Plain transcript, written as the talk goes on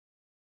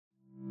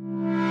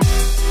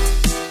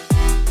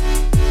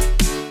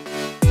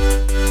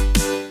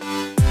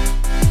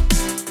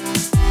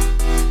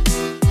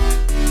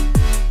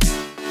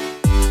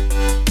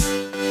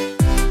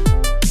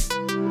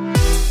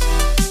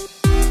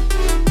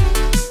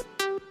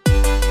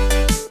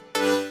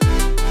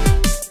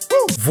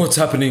What's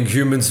happening,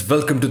 humans?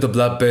 Welcome to the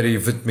Blackberry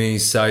with me,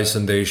 Sai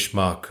Sandesh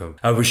Markham.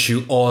 I wish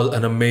you all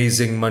an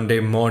amazing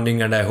Monday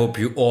morning, and I hope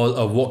you all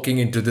are walking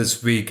into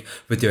this week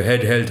with your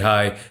head held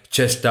high,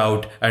 chest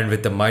out, and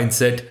with the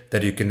mindset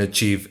that you can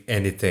achieve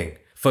anything.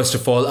 First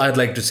of all, I'd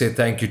like to say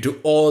thank you to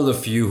all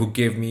of you who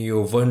gave me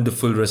your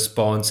wonderful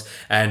response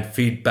and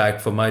feedback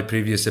for my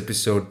previous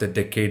episode, The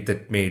Decade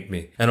That Made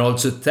Me. And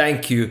also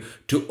thank you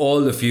to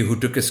all of you who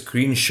took a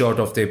screenshot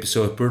of the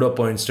episode, put it up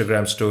on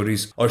Instagram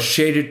stories, or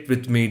shared it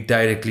with me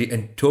directly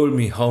and told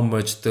me how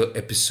much the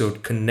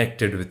episode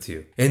connected with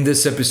you. In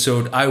this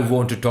episode, I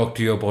want to talk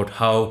to you about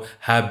how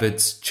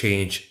habits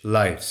change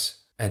lives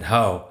and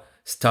how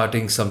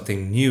starting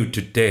something new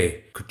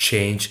today could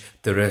change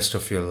the rest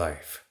of your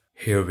life.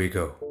 Here we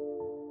go.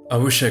 I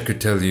wish I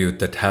could tell you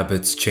that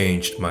habits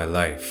changed my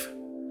life,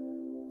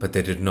 but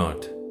they did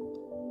not,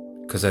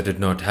 because I did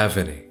not have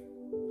any.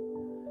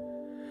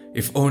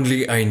 If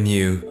only I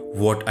knew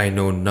what I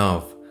know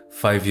now,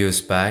 5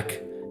 years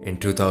back in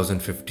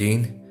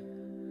 2015,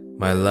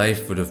 my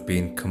life would have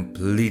been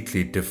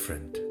completely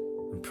different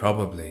and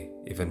probably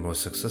even more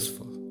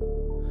successful.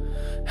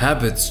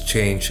 Habits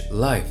change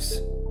lives.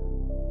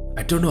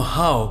 I don't know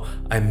how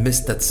I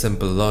missed that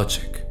simple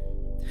logic.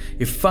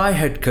 If I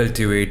had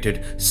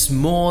cultivated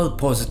small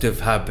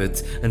positive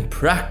habits and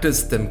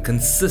practiced them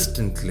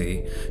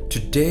consistently,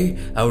 today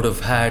I would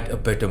have had a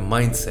better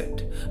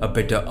mindset, a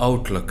better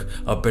outlook,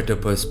 a better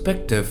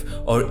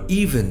perspective, or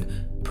even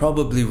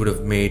probably would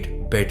have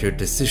made better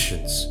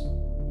decisions.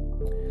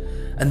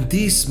 And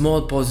these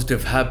small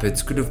positive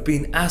habits could have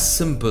been as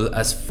simple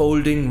as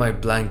folding my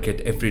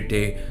blanket every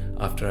day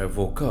after I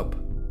woke up,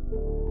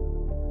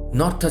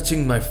 not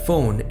touching my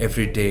phone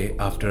every day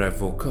after I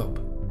woke up,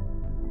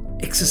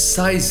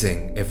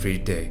 exercising every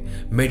day,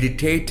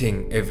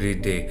 meditating every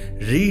day,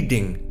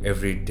 reading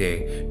every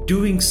day,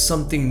 doing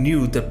something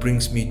new that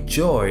brings me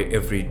joy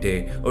every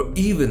day, or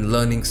even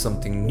learning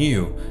something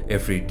new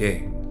every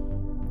day.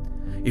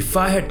 If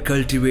I had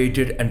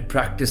cultivated and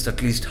practiced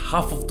at least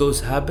half of those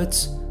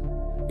habits,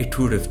 it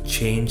would have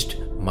changed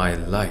my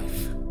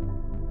life.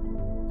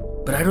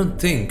 But I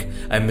don't think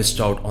I missed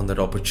out on that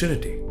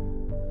opportunity.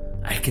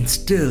 I can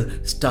still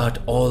start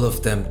all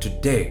of them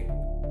today.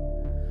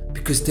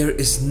 Because there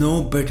is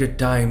no better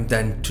time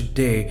than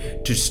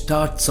today to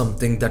start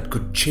something that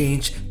could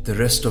change the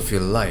rest of your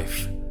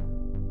life.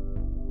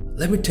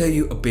 Let me tell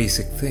you a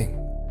basic thing.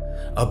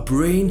 Our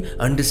brain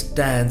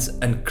understands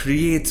and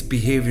creates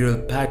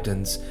behavioral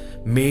patterns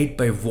made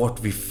by what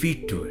we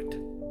feed to it.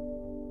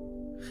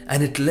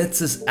 And it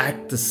lets us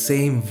act the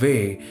same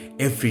way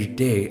every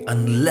day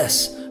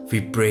unless we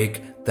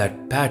break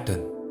that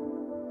pattern.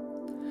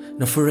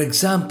 Now, for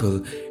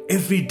example,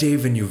 every day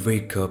when you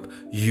wake up,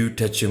 you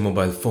touch your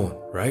mobile phone,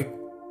 right?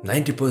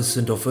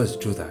 90% of us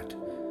do that.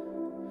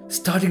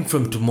 Starting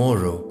from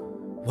tomorrow,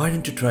 why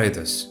don't you try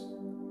this?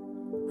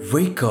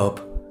 Wake up,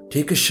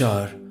 take a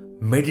shower,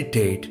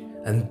 meditate,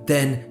 and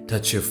then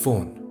touch your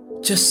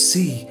phone. Just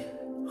see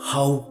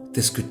how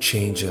this could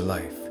change your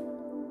life.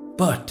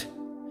 But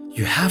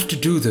you have to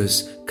do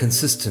this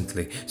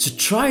consistently. So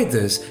try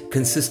this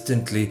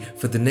consistently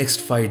for the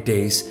next 5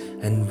 days,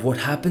 and what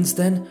happens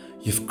then?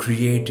 You've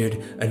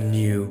created a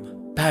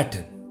new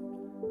pattern.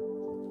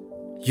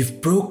 You've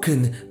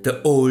broken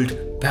the old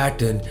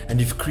pattern and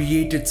you've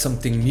created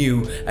something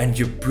new, and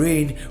your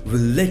brain will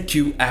let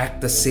you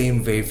act the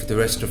same way for the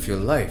rest of your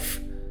life.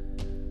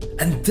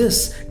 And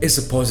this is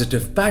a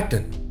positive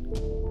pattern.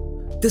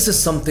 This is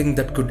something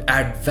that could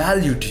add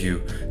value to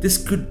you.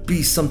 This could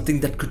be something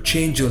that could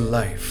change your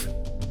life.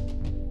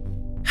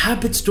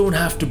 Habits don't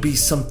have to be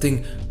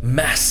something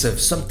massive,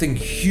 something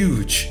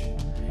huge.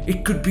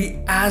 It could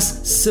be as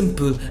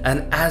simple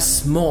and as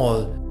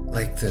small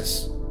like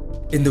this.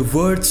 In the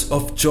words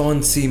of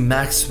John C.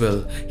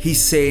 Maxwell, he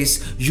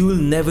says, "You will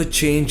never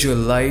change your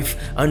life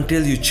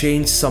until you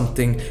change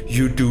something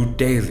you do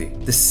daily.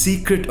 The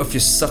secret of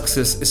your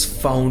success is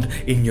found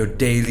in your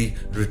daily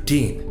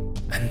routine."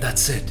 And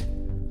that's it.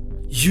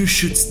 You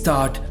should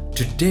start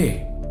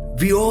today.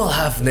 We all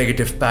have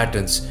negative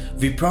patterns.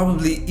 We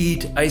probably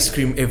eat ice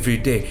cream every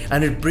day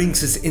and it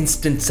brings us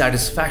instant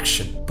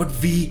satisfaction. But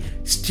we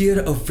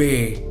steer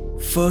away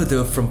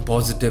further from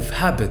positive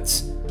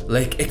habits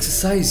like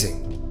exercising.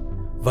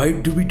 Why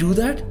do we do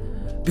that?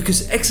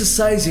 Because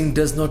exercising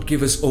does not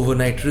give us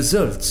overnight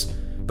results.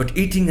 But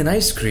eating an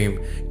ice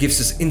cream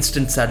gives us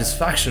instant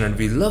satisfaction and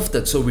we love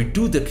that, so we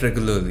do that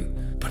regularly.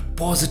 But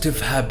positive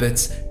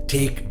habits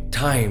take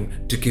time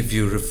to give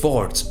you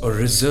rewards or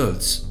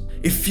results.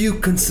 If you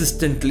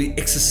consistently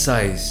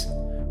exercise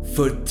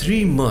for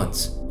 3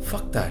 months,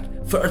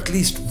 for at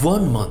least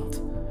 1 month,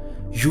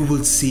 you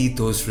will see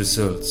those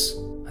results.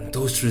 And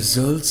those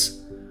results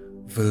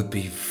will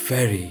be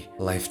very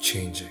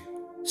life-changing.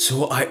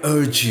 So I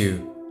urge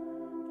you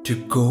to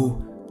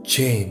go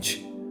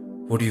change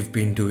what you've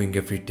been doing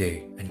every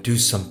day and do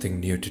something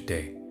new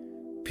today.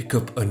 Pick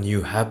up a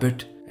new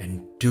habit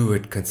and do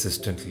it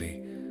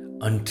consistently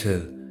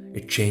until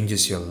it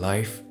changes your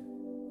life,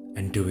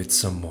 and do it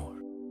some more.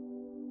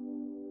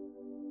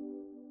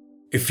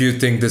 If you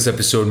think this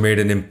episode made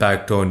an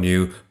impact on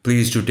you,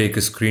 please do take a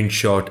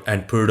screenshot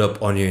and put it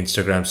up on your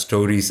Instagram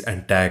stories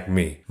and tag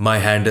me. My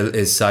handle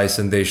is Sai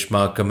Sandesh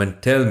Markham, and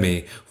tell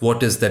me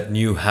what is that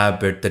new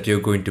habit that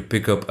you're going to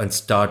pick up and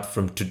start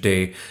from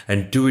today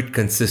and do it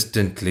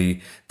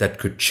consistently that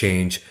could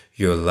change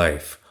your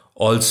life.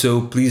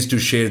 Also, please do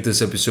share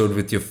this episode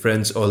with your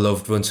friends or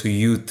loved ones who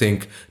you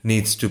think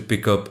needs to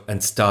pick up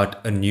and start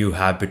a new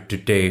habit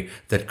today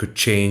that could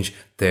change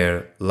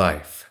their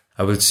life.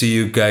 I will see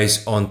you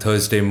guys on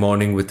Thursday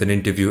morning with an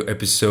interview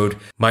episode.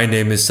 My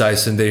name is Sai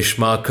Sandesh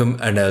Markham,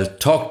 and I'll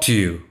talk to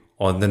you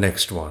on the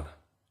next one.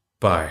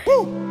 Bye.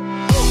 Woo!